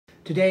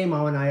Today,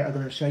 Mom and I are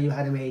going to show you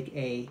how to make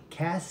a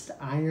cast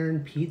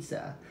iron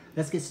pizza.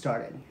 Let's get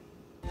started.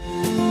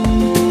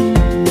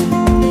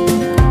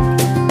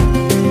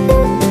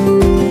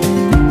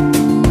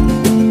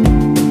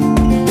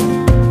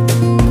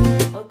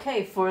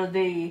 Okay, for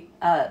the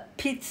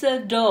pizza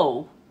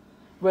dough,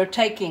 we're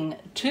taking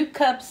 2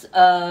 cups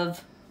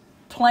of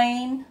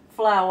plain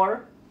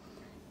flour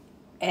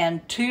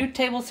and 2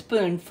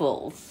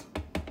 tablespoonfuls.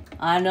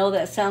 I know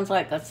that sounds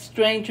like a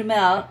strange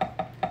amount,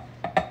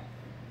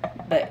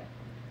 but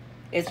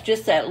it's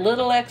just that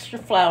little extra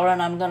flour,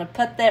 and I'm going to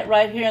put that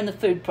right here in the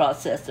food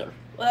processor.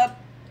 Well,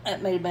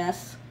 that made a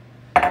mess.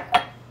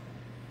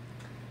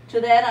 To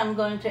that, I'm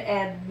going to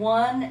add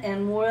 1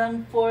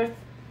 1/4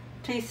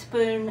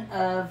 teaspoon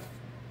of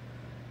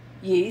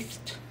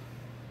yeast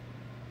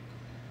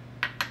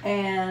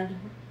and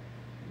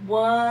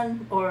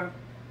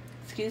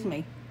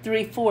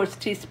 3/4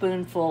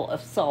 teaspoonful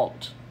of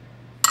salt.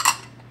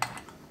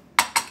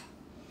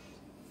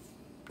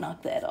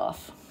 Knock that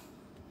off.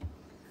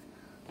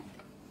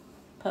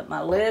 Put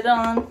my lid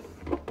on.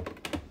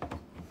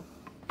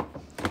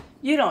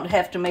 You don't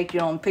have to make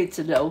your own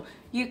pizza dough.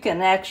 You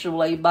can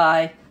actually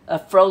buy a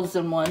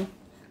frozen one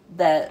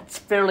that's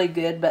fairly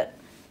good, but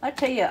I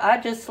tell you, I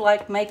just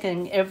like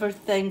making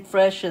everything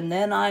fresh, and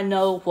then I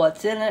know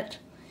what's in it,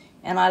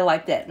 and I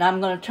like that. Now I'm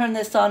going to turn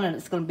this on, and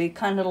it's going to be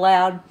kind of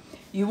loud.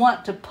 You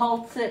want to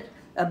pulse it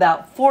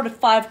about 4 to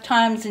 5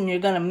 times, and you're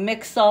going to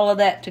mix all of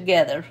that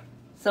together.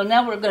 So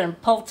now we're going to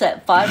pulse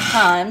that 5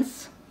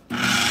 times.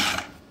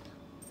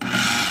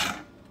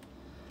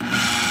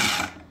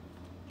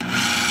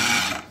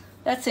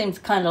 That seems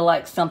kind of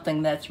like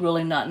something that's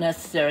really not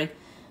necessary,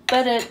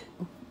 but it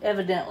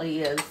evidently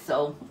is,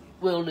 so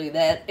we'll do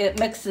that. It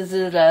mixes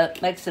it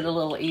up, makes it a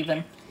little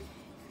even.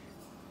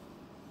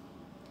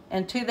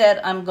 And to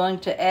that, I'm going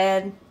to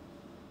add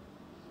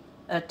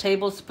a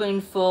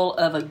tablespoonful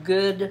of a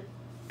good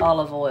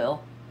olive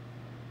oil.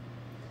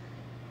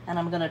 And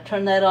I'm going to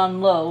turn that on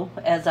low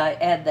as I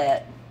add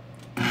that.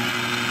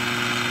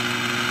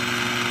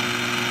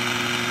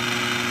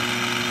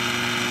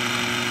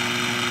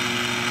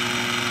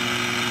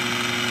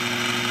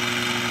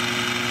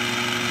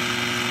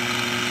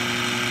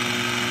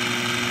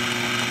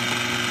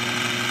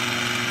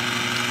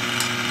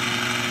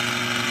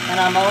 And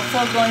I'm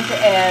also going to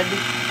add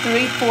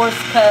 3/4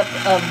 cup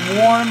of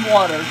warm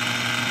water.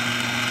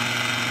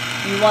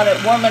 You want it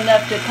warm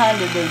enough to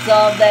kind of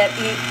dissolve that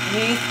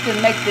yeast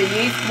and make the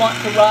yeast want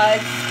to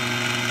rise,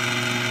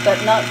 but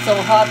not so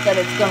hot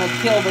that it's going to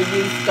kill the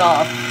yeast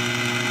off.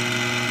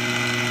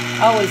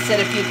 I always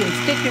said if you can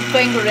stick your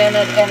finger in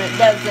it and it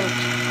doesn't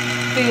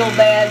feel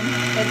bad,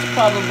 it's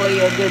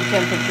probably a good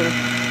temperature.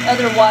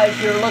 Otherwise,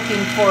 you're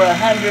looking for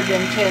 110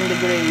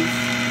 degrees.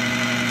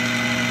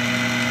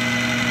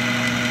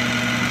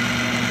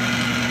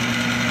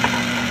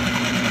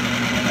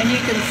 And you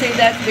can see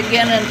that's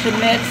beginning to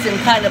mix and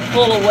kind of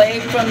pull away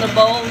from the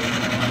bowl.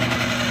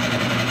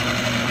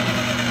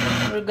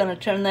 We're going to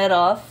turn that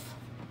off.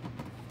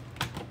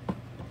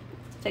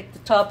 Take the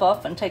top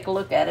off and take a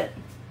look at it.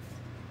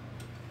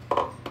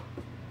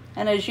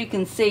 And as you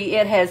can see,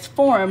 it has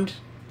formed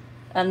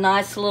a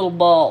nice little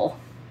ball.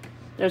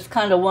 There's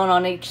kind of one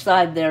on each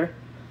side there,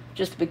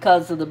 just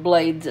because of the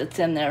blades that's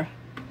in there.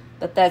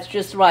 But that's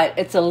just right.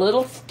 It's a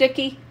little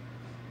sticky,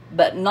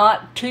 but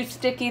not too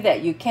sticky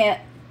that you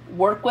can't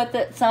work with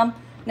it some.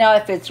 Now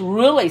if it's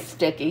really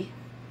sticky,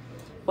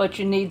 what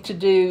you need to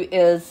do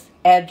is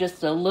add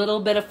just a little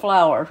bit of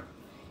flour,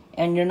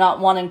 and you're not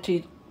wanting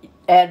to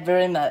add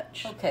very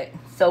much. Okay,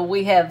 so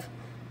we have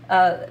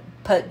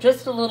put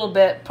just a little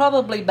bit,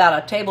 probably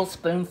about a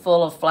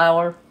tablespoonful of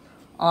flour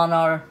on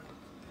our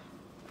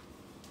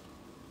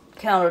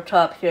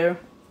countertop here,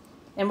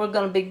 and we're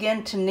going to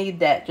begin to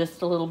knead that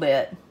just a little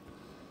bit.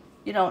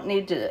 You don't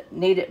need to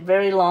knead it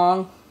very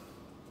long.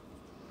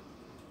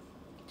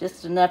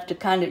 Just enough to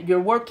kind of, you're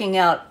working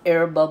out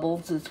air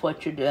bubbles is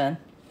what you're doing.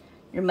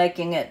 You're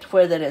making it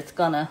where that it's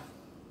gonna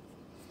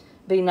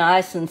be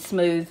nice and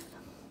smooth.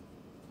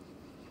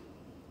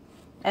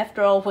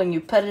 After all, when you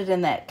put it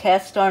in that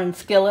cast iron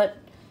skillet,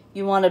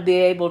 you want to be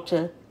able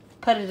to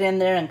put it in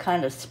there and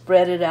kind of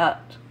spread it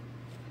out.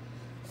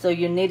 So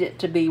you need it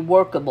to be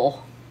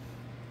workable.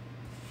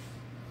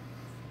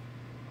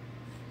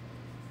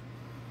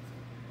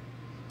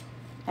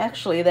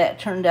 Actually, that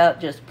turned out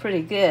just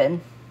pretty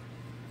good.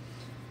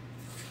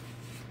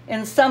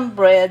 In some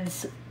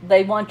breads,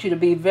 they want you to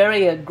be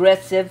very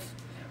aggressive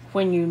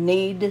when you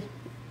knead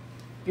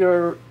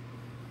your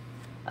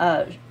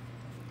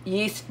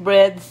yeast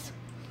breads,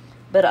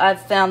 but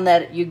I've found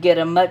that you get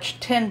a much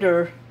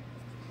tender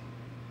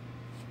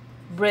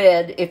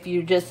bread if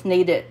you just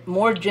knead it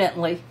more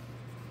gently.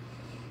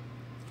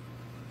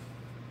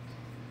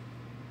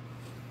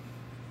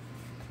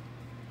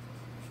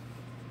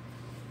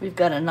 We've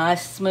got a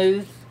nice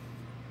smooth.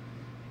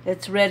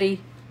 It's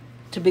ready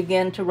to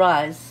begin to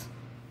rise.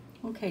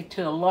 Okay,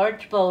 to a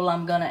large bowl,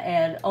 I'm going to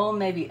add,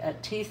 maybe a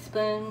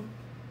teaspoon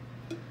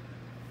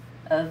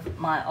of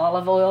my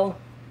olive oil.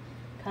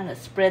 Kind of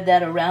spread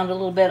that around a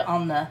little bit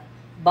on the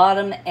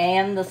bottom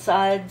and the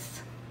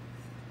sides.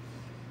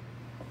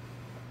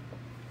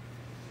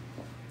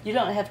 You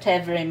don't have to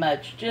have very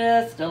much,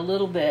 just a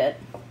little bit.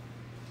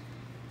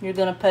 You're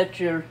going to put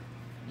your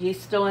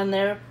yeast dough in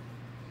there,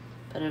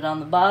 put it on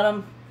the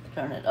bottom,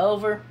 turn it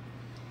over.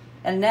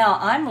 And now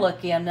I'm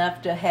lucky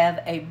enough to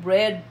have a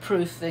bread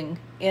proofing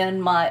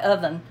in my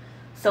oven.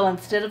 So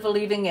instead of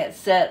leaving it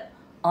set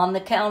on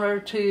the counter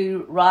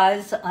to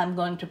rise, I'm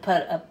going to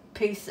put a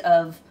piece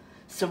of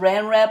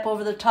saran wrap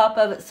over the top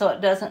of it so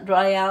it doesn't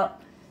dry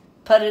out.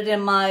 Put it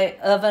in my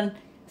oven,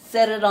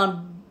 set it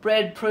on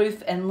bread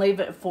proof, and leave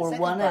it for 1 hour.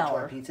 Second part to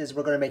our pizza is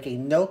we're going to make a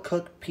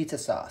no-cook pizza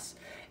sauce.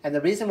 And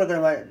the reason we're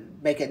going to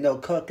make it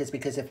no-cook is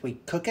because if we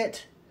cook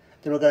it,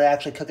 then we're going to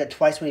actually cook it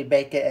twice when we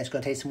bake it, and it's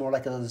going to taste more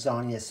like a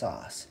lasagna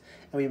sauce.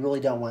 And we really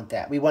don't want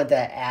that. We want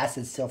that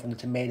acid still from the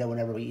tomato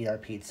whenever we eat our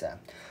pizza.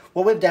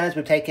 What we've done is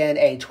we've taken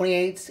a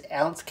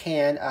 28-ounce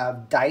can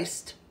of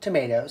diced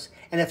tomatoes,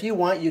 and if you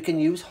want, you can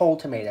use whole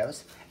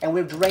tomatoes, and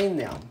we've drained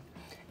them.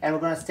 And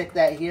we're going to stick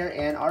that here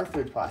in our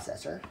food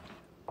processor,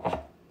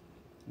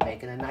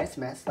 making a nice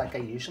mess like I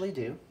usually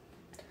do.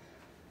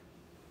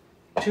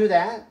 To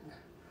that,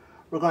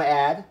 we're going to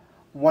add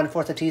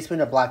 1/4 a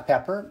teaspoon of black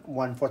pepper,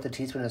 1/4 a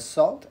teaspoon of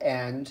salt,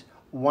 and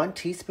 1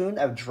 teaspoon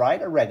of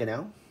dried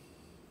oregano.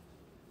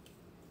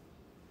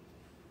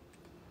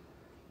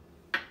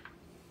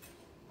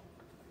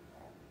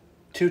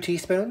 Two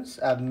teaspoons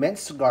of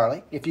minced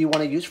garlic. If you want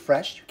to use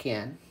fresh, you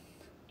can.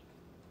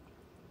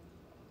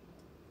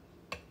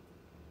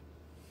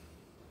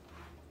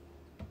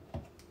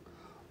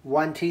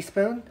 One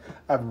teaspoon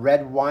of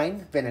red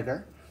wine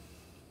vinegar.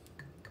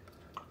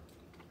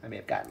 I may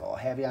have gotten a little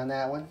heavy on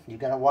that one. You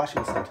gotta wash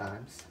them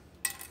sometimes.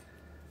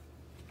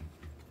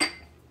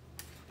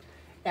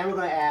 And we're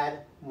gonna add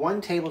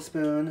 1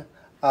 tablespoon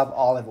of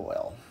olive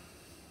oil.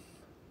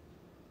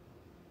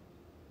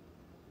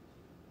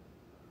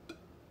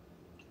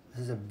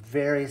 This is a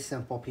very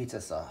simple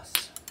pizza sauce.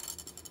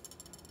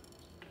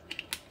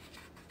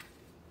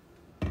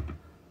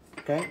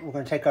 Okay, we're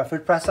gonna take our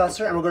food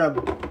processor and we're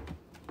gonna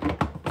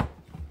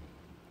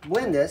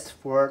blend this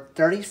for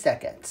 30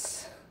 seconds.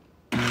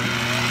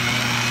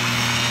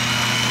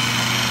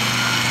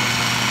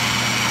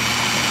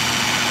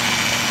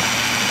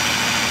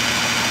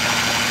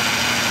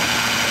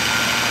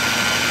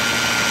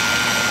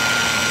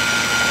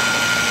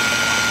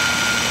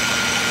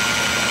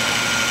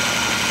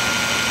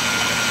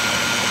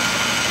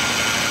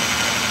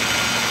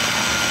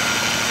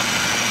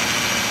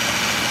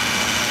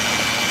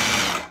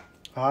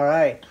 All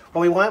right,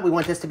 what we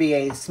want this to be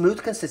a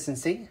smooth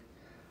consistency.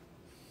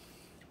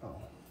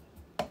 Oh.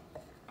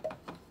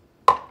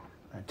 I'm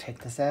gonna take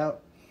this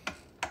out.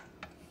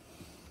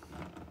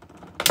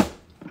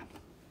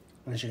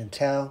 As you can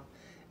tell,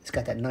 it's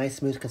got that nice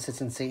smooth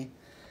consistency.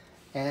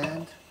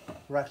 And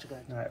we're actually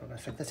going to, all right, we're gonna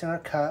stick this in our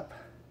cup.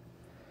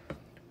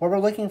 What we're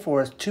looking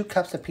for is 2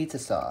 cups of pizza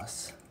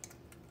sauce.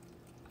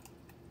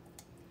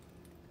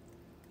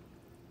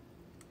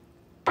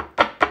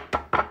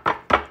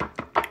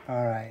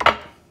 All right.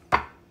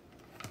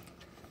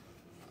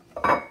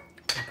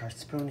 Take our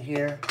spoon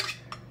here.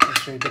 Make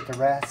sure you get the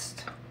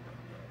rest.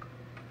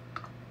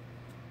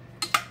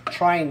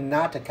 Trying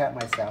not to cut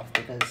myself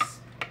because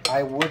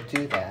I would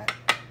do that.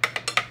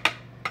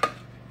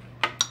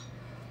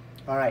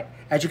 All right.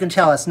 As you can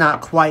tell, it's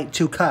not quite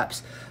 2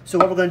 cups. So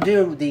what we're going to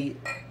do, the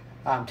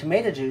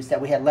tomato juice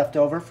that we had left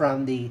over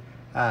from the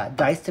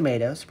diced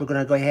tomatoes, we're going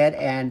to go ahead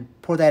and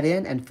pour that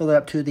in and fill it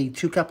up to the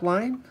 2-cup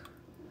line.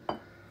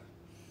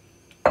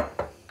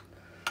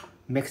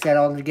 Mix that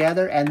all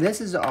together, and this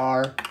is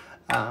our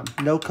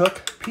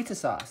no-cook pizza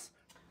sauce.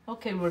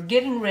 Okay, we're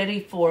getting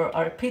ready for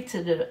our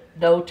pizza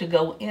dough to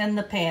go in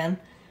the pan.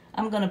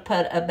 I'm going to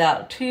put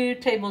about 2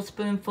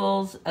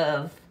 tablespoonfuls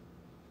of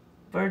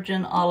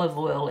virgin olive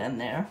oil in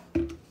there.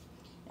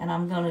 And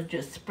I'm going to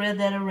just spread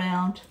that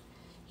around.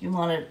 You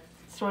want it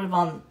sort of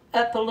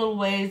up a little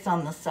ways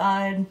on the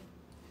side.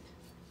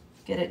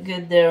 Get it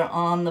good there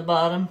on the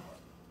bottom.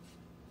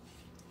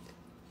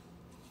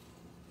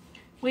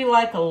 We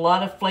like a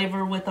lot of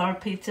flavor with our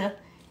pizza,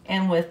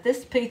 and with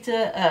this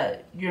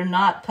pizza, you're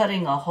not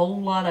putting a whole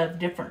lot of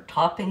different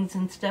toppings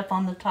and stuff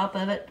on the top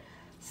of it.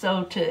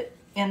 So to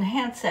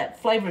enhance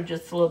that flavor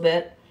just a little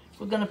bit,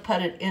 we're going to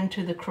put it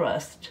into the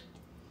crust.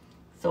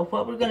 So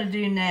what we're going to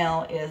do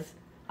now is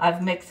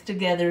I've mixed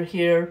together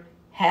here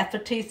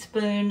 1/2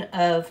 teaspoon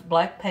of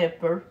black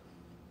pepper,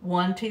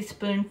 1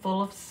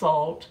 teaspoonful of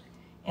salt,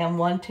 and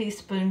 1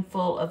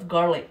 teaspoonful of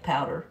garlic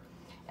powder.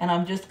 And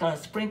I'm just going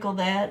to sprinkle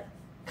that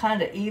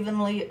kind of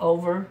evenly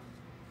over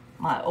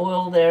my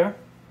oil there.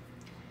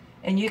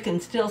 And you can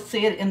still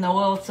see it in the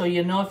oil, so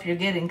you know if you're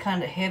getting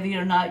kind of heavy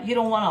or not. You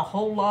don't want a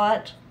whole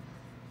lot.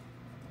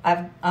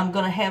 I'm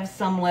going to have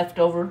some left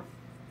over.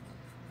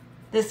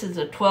 This is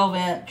a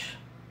 12-inch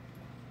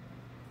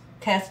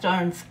cast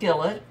iron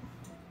skillet.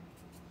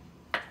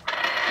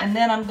 And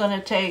then I'm going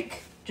to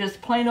take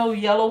just plain old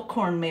yellow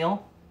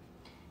cornmeal,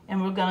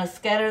 and we're going to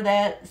scatter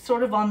that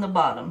sort of on the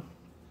bottom.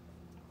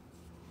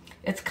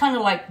 It's kind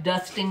of like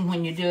dusting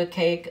when you do a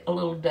cake, a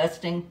little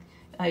dusting.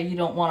 You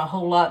don't want a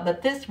whole lot,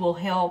 but this will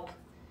help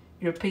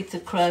your pizza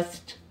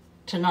crust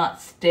to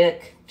not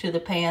stick to the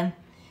pan.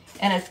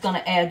 And it's going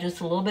to add just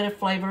a little bit of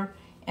flavor.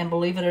 And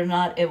believe it or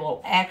not, it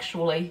will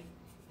actually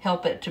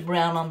help it to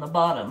brown on the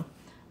bottom.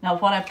 Now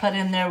what I put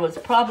in there was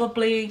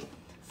probably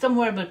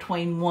somewhere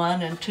between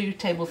 1 and 2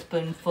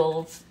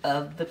 tablespoonfuls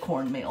of the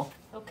cornmeal.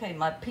 Okay,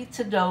 my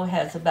pizza dough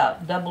has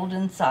about doubled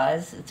in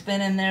size. It's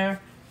been in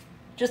there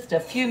just a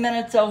few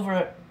minutes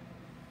over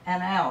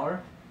an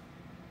hour.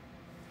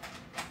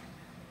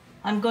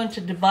 I'm going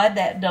to divide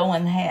that dough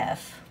in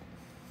half.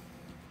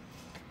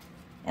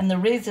 And the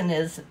reason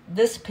is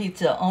this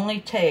pizza only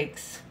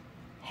takes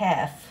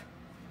half.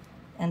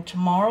 And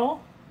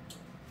tomorrow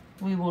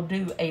we will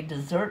do a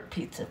dessert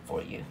pizza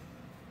for you.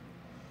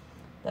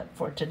 But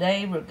for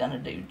today we're going to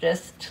do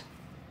just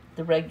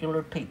the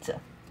regular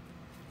pizza.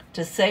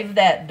 To save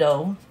that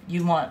dough,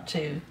 you want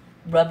to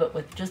rub it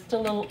with just a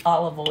little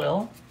olive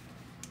oil.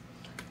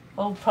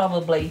 Oh,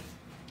 probably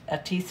a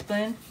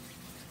teaspoon.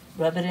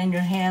 Rub it in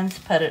your hands,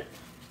 put it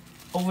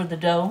over the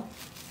dough.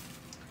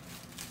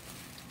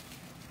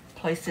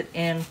 Place it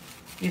in.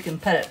 You can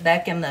put it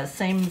back in the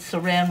same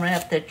saran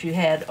wrap that you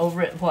had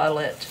over it while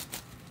it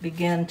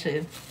began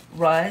to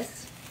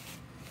rise.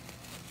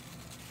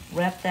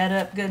 Wrap that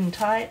up good and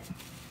tight.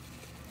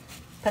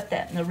 Put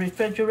that in the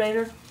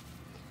refrigerator,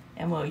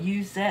 and we'll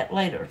use that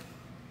later.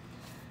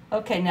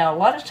 Okay, now a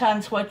lot of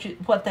times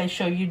what they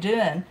show you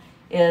doing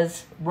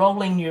is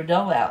rolling your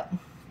dough out.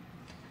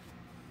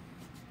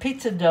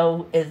 Pizza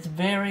dough is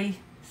very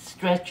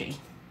stretchy.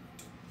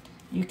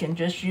 You can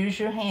just use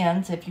your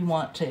hands if you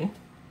want to.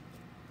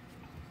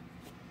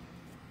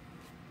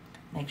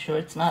 Make sure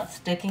it's not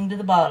sticking to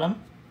the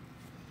bottom.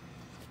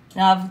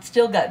 Now I've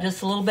still got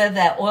just a little bit of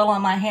that oil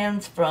on my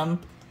hands from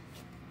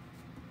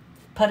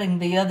putting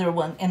the other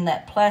one in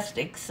that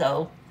plastic,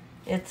 so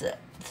it's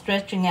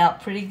stretching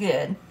out pretty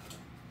good.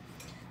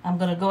 I'm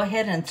going to go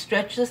ahead and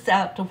stretch this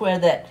out to where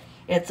that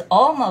it's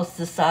almost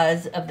the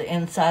size of the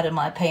inside of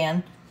my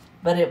pan,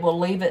 but it will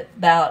leave it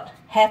about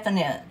 ½ an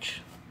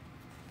inch.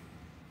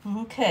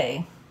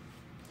 Okay.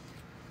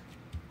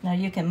 Now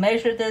you can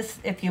measure this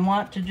if you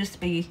want to just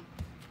be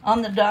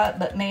on the dot,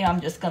 but me,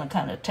 I'm just going to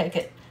kind of take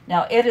it.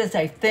 Now it is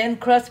a thin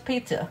crust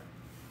pizza.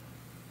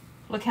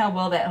 Look how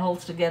well that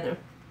holds together.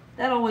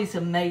 That always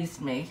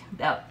amazed me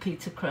about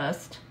pizza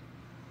crust.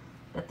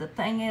 But the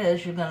thing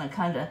is, you're going to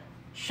kind of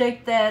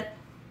shake that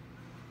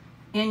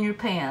in your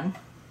pan.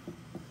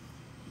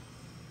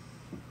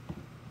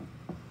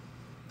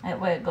 That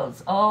way it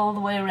goes all the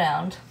way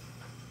around.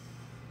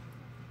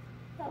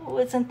 Oh,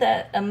 isn't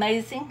that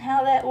amazing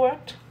how that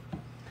worked?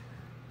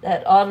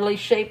 That oddly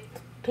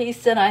shaped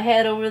piece that I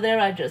had over there,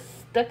 I just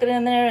stuck it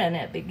in there and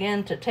it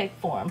began to take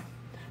form.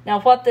 Now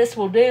what this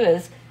will do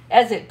is,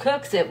 as it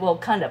cooks, it will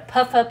kind of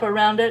puff up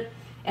around it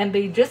and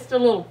be just a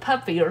little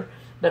puffier,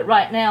 but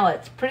right now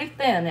it's pretty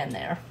thin in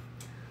there.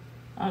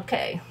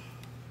 Okay,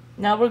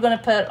 now we're going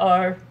to put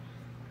our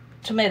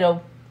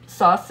tomato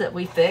sauce that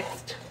we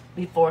fixed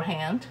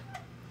beforehand,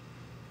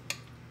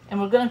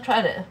 and we're going to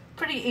try to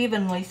pretty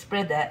evenly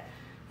spread that.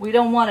 We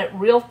don't want it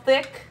real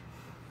thick.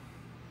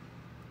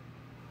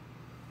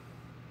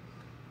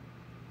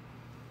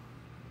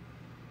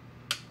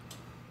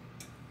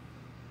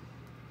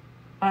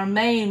 Our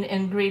main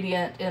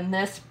ingredient in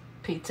this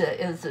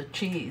pizza is the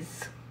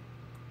cheese.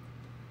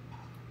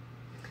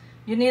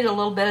 You need a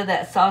little bit of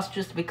that sauce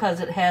just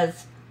because it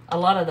has a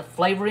lot of the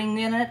flavoring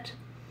in it,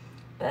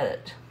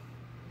 but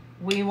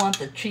we want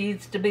the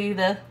cheese to be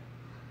the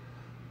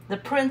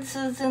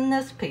princess in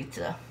this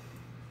pizza.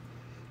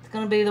 It's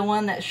going to be the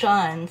one that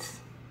shines.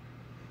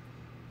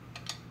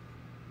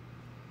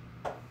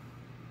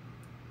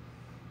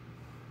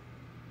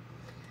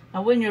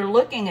 Now when you're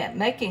looking at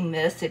making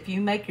this, if you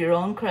make your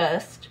own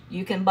crust,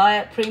 you can buy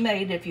it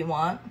pre-made if you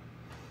want,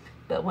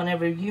 but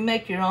whenever you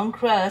make your own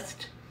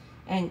crust,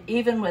 and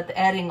even with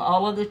adding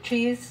all of the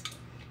cheese,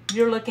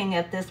 you're looking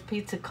at this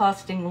pizza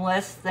costing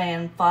less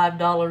than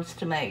 $5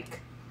 to make.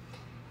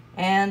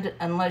 And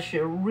unless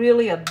you're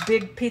really a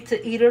big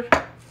pizza eater,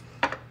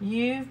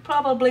 you've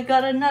probably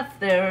got enough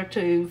there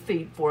to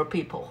feed 4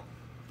 people.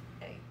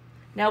 Okay.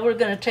 Now we're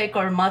going to take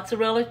our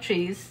mozzarella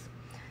cheese.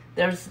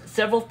 There's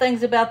several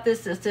things about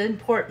this that's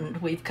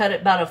important. We've cut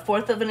it about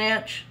 1/4 of an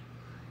inch.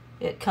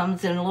 It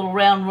comes in little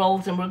round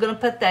rolls, and we're going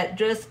to put that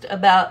just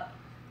about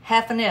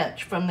 ½ an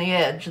inch from the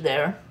edge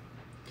there.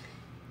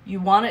 You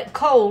want it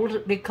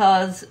cold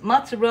because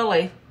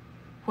mozzarella,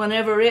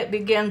 whenever it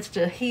begins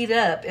to heat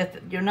up, if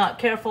you're not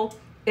careful,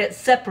 it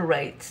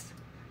separates.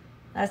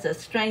 That's a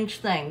strange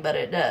thing, but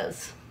it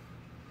does.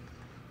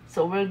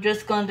 So we're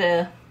just going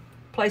to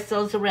place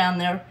those around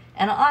there,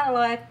 and I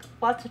like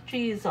lots of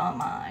cheese on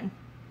mine.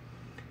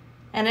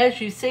 And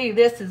as you see,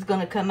 this is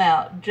going to come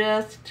out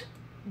just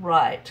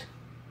right.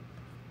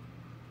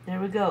 There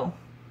we go.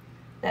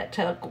 That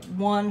took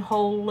one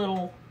whole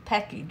little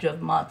package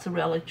of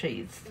mozzarella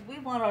cheese. We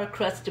want our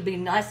crust to be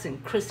nice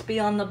and crispy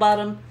on the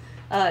bottom.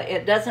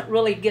 It doesn't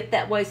really get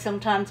that way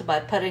sometimes by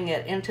putting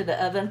it into the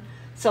oven.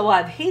 So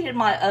I've heated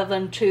my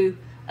oven to,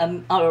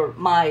 or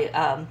my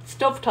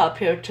stovetop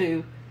here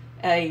to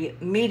a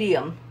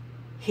medium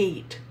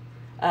heat.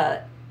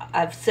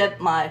 I've set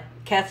my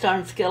cast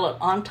iron skillet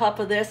on top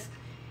of this,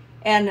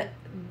 and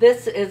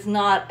this is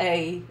not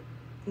a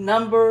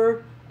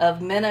number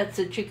of minutes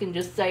that you can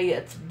just say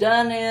it's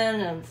done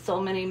in and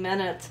so many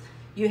minutes.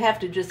 You have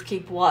to just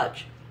keep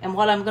watch. And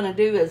what I'm going to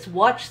do is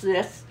watch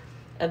this.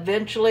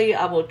 Eventually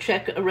I will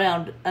check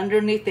around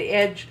underneath the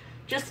edge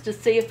just to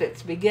see if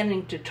it's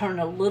beginning to turn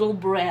a little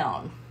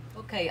brown.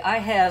 Okay, I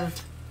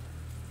have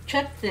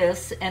checked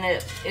this, and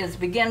it is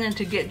beginning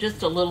to get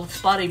just a little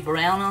spotty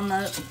brown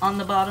on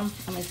the bottom.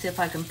 Let me see if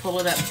I can pull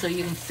it up so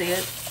you can see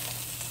it.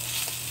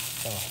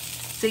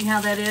 See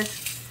how that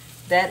is?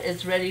 That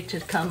is ready to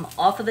come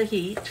off of the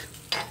heat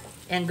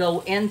and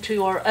go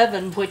into our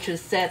oven, which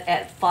is set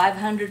at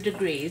 500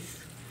 degrees,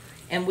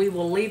 and we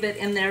will leave it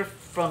in there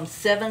from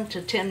 7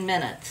 to 10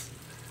 minutes.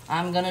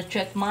 I'm going to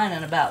check mine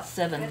in about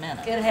 7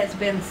 minutes. It has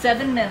been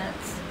 7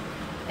 minutes,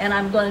 and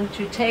I'm going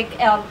to take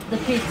out the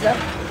pizza.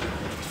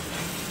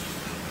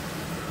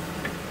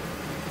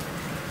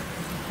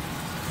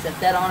 Set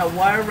that on a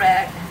wire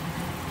rack,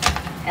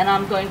 and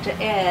I'm going to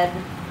add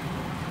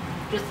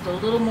just a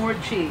little more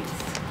cheese.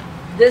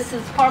 This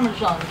is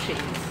Parmesan cheese.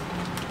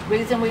 The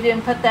reason we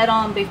didn't put that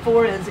on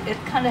before is it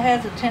kind of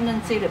has a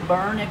tendency to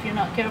burn if you're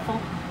not careful.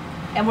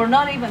 And we're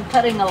not even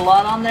putting a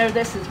lot on there.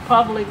 This is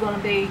probably going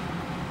to be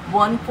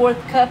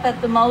 1/4 cup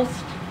at the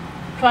most.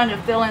 Trying to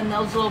fill in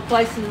those little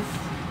places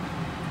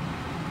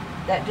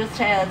that just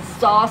has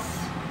sauce.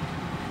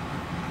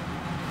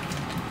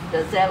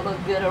 Does that look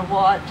good or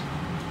what?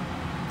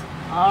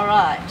 All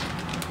right.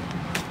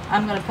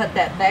 I'm going to put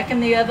that back in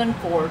the oven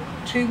for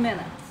 2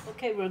 minutes.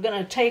 Okay, we're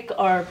going to take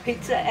our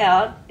pizza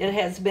out. It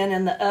has been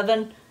in the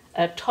oven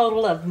a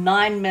total of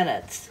 9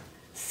 minutes.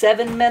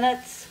 7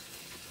 minutes,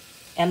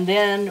 and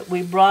then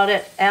we brought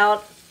it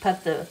out,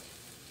 put the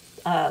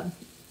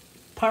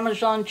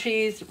Parmesan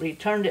cheese,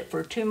 returned it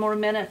for 2 more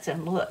minutes,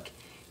 and look,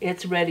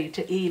 it's ready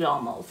to eat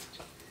almost.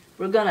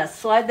 We're going to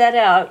slide that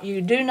out.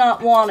 You do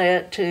not want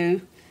it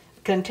to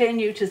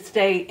continue to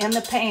stay in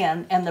the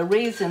pan, and the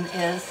reason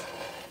is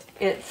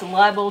it's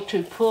liable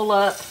to pull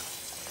up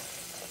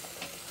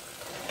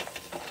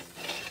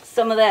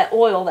some of that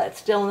oil that's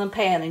still in the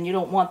pan, and you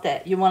don't want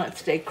that. You want it to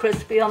stay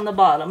crispy on the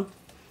bottom.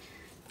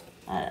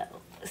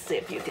 Let's see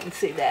if you can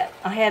see that.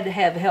 I had to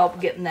have help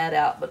getting that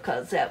out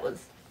because that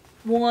was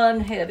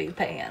one heavy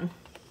pan.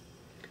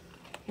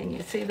 Can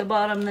you see the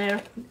bottom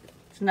there?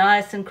 It's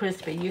nice and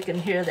crispy. You can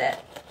hear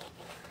that.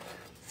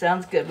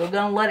 Sounds good. We're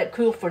going to let it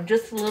cool for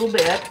just a little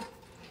bit.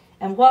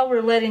 And while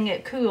we're letting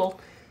it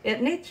cool,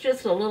 it needs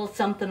just a little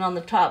something on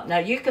the top. Now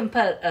you can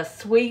put a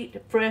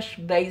sweet, fresh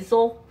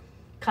basil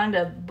kind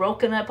of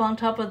broken up on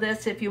top of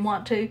this if you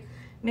want to.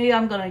 Me,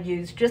 I'm going to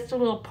use just a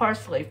little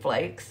parsley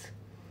flakes.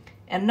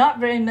 And not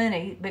very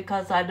many,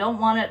 because I don't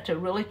want it to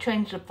really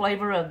change the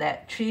flavor of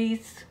that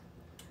cheese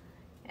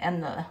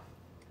and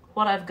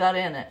what I've got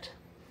in it.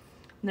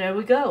 There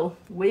we go.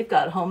 We've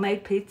got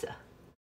homemade pizza.